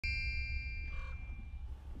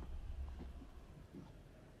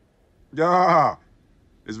Yeah,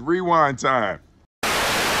 it's rewind time.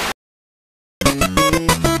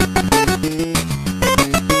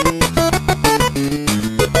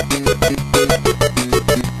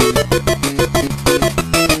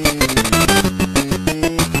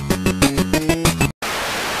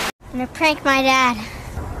 I'm gonna prank my dad.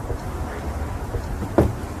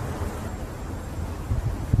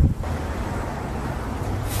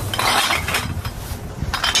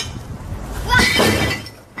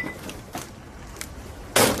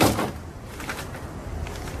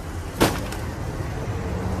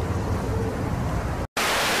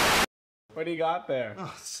 What do you got there?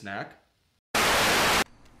 Oh, snack.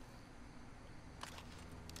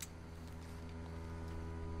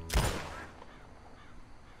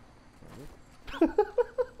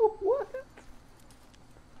 What?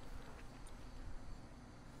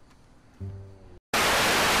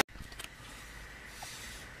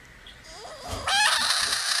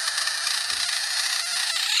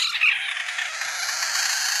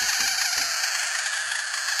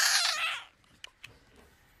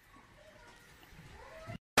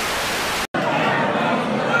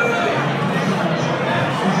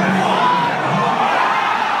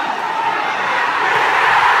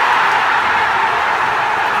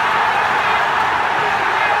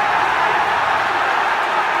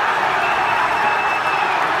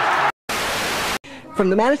 From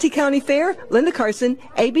the Manatee County Fair, Linda Carson,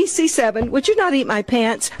 ABC7. Would you not eat my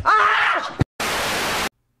pants? Ah!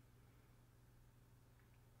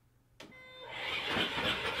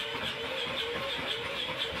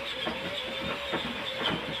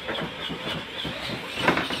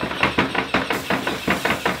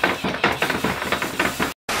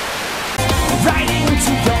 Right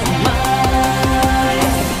into your mind.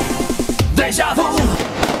 Deja vu.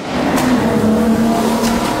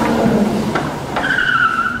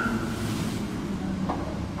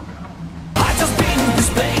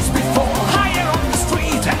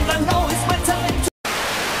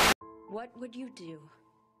 What would you do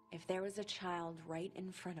if there was a child right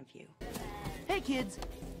in front of you? Hey kids.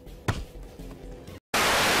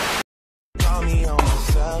 Call me on my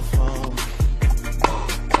cell phone.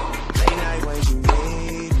 Late night when you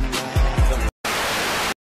need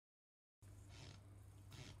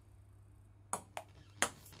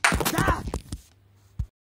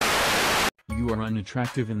me. You are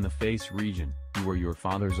unattractive in the face region. You are your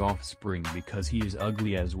father's offspring because he is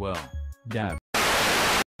ugly as well. Dab.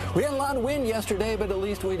 We had a lot of wind yesterday, but at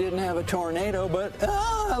least we didn't have a tornado. But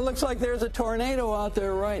it looks like there's a tornado out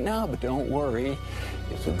there right now. But don't worry,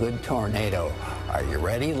 it's a good tornado. Are you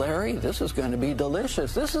ready, Larry? This is going to be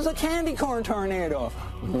delicious. This is a candy corn tornado.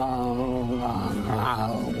 Yum,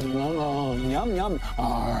 yum.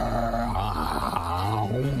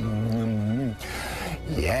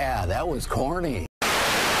 Yeah, that was corny.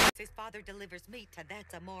 His father delivers meat to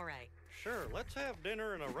That's Amore. Sure, let's have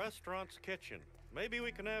dinner in a restaurant's kitchen. Maybe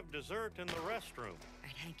we can have dessert in the restroom.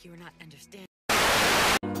 Right, Hank, you're not understanding.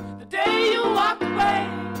 The day you walked away,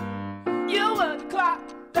 you were the clock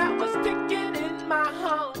that was ticking in my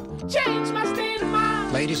heart. Changed my state of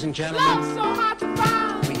mind. Ladies and gentlemen, love so hard to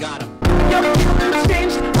find. We got him. Your feelings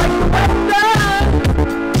changed like the weather.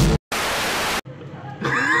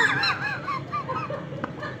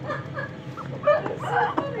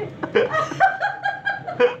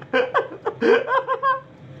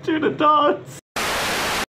 To the dance.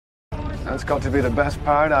 That's got to be the best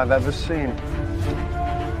part I've ever seen.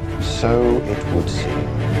 So it would seem.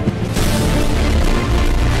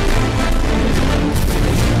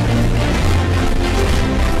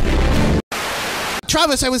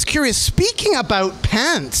 Travis, I was curious, speaking about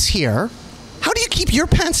pants here, how do you keep your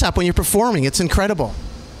pants up when you're performing? It's incredible.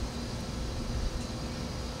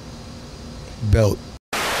 Belt.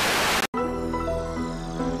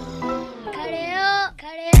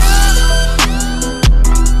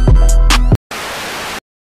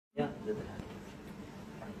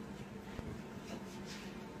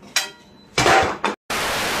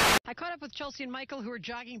 I caught up with Chelsea and Michael, who were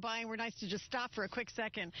jogging by and were nice to just stop for a quick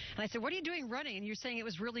second. And I said, what are you doing running? And you're saying it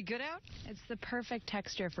was really good out? It's the perfect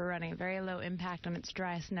texture for running. Very low impact on its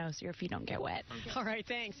dry snow, so your feet don't get wet. All right,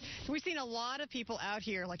 thanks. We've seen a lot of people out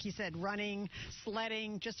here, like you said, running,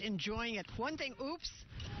 sledding, just enjoying it. One thing, oops,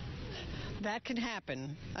 that can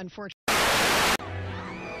happen, unfortunately.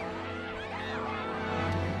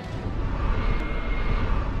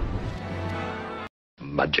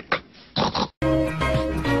 Magic.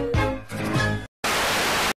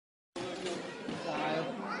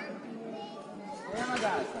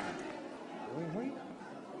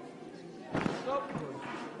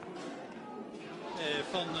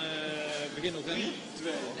 Van begin november. 2,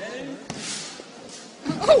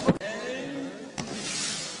 1.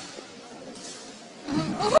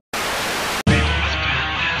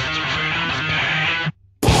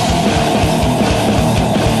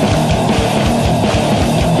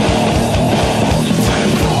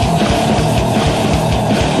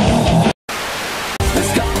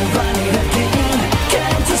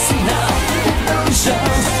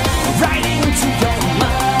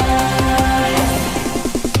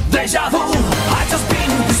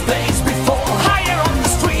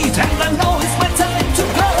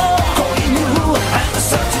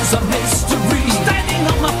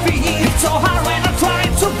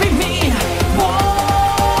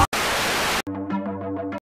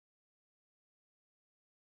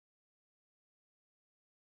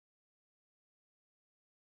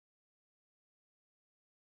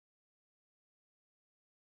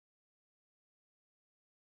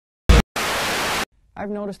 I've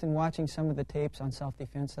noticed in watching some of the tapes on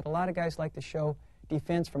self-defense that a lot of guys like to show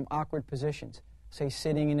defense from awkward positions, say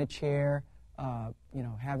sitting in a chair, you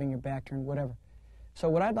know, having your back turned, whatever. So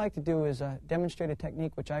what I'd like to do is demonstrate a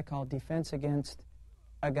technique which I call defense against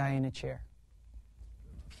a guy in a chair.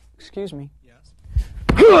 Excuse me. Yes.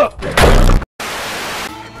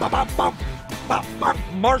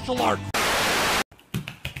 Martial arts.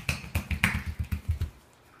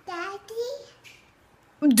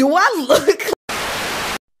 Do I look?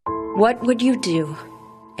 What would you do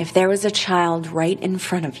if there was a child right in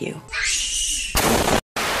front of you?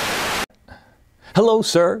 Hello,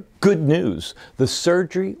 sir. Good news. The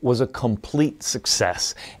surgery was a complete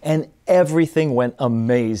success, and everything went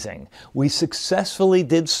amazing. We successfully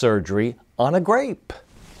did surgery on a grape.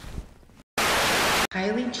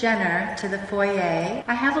 Kylie Jenner to the foyer.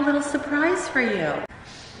 I have a little surprise for you.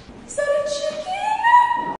 Is that a chicken?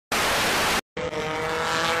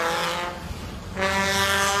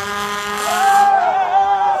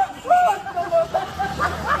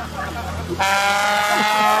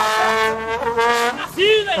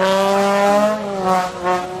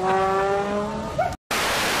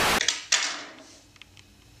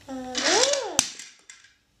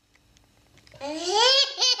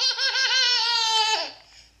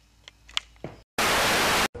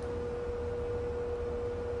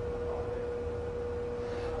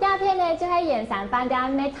鸦片呢就喺延长饭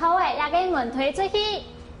店尾头诶，也给门推出去。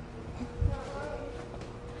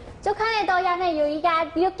就看得到呀，呢有一家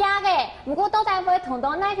有家嘅，不过到底会同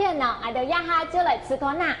到那片呢，俺就一下就来吃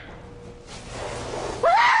团啦。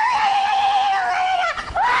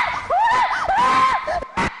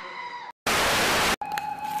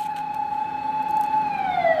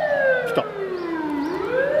Stop.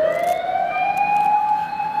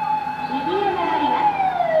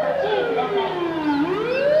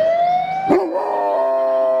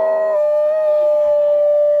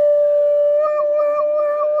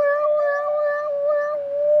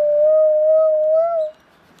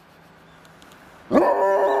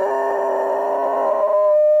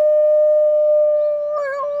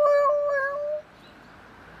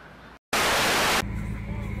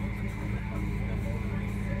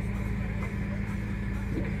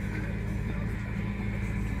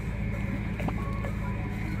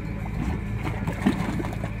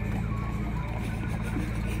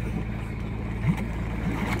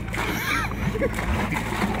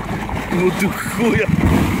 Ну ты хуя!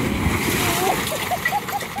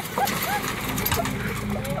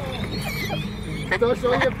 Кто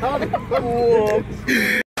что не правда?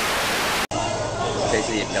 这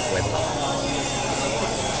次也比较不会跑。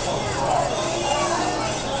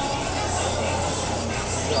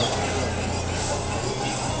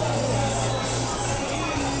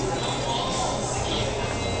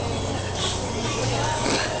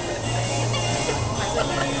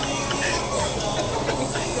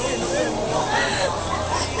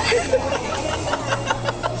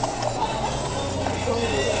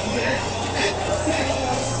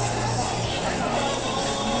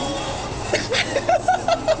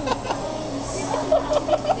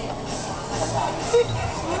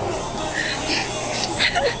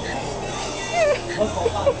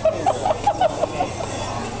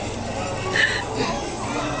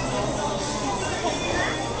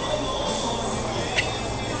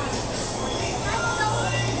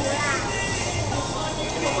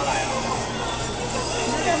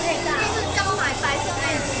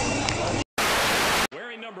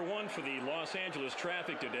Wearing number 1 for the Los Angeles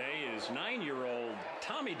Traffic today is 9-year-old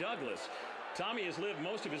Tommy Douglas. Tommy has lived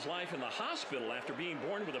most of his life in the hospital after being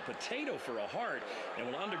born with a potato for a heart and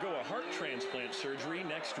will undergo a heart transplant surgery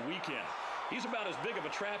next weekend. He's about as big of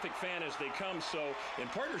a Traffic fan as they come, so in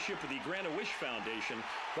partnership with the Grant-A-Wish Foundation,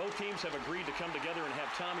 both teams have agreed to come together and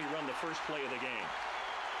have Tommy run the first play of the game.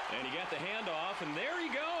 And he got the handoff, and there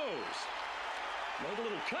he goes. Made a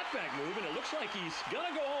little cutback move, and it looks like he's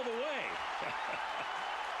gonna go all the way.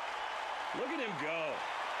 Look at him go.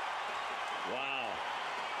 Wow.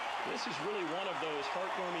 This is really one of those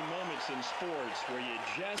heartwarming moments in sports where you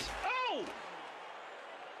just... Oh!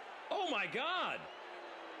 Oh, my God!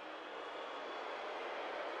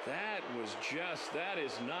 That was just... That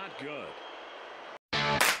is not good.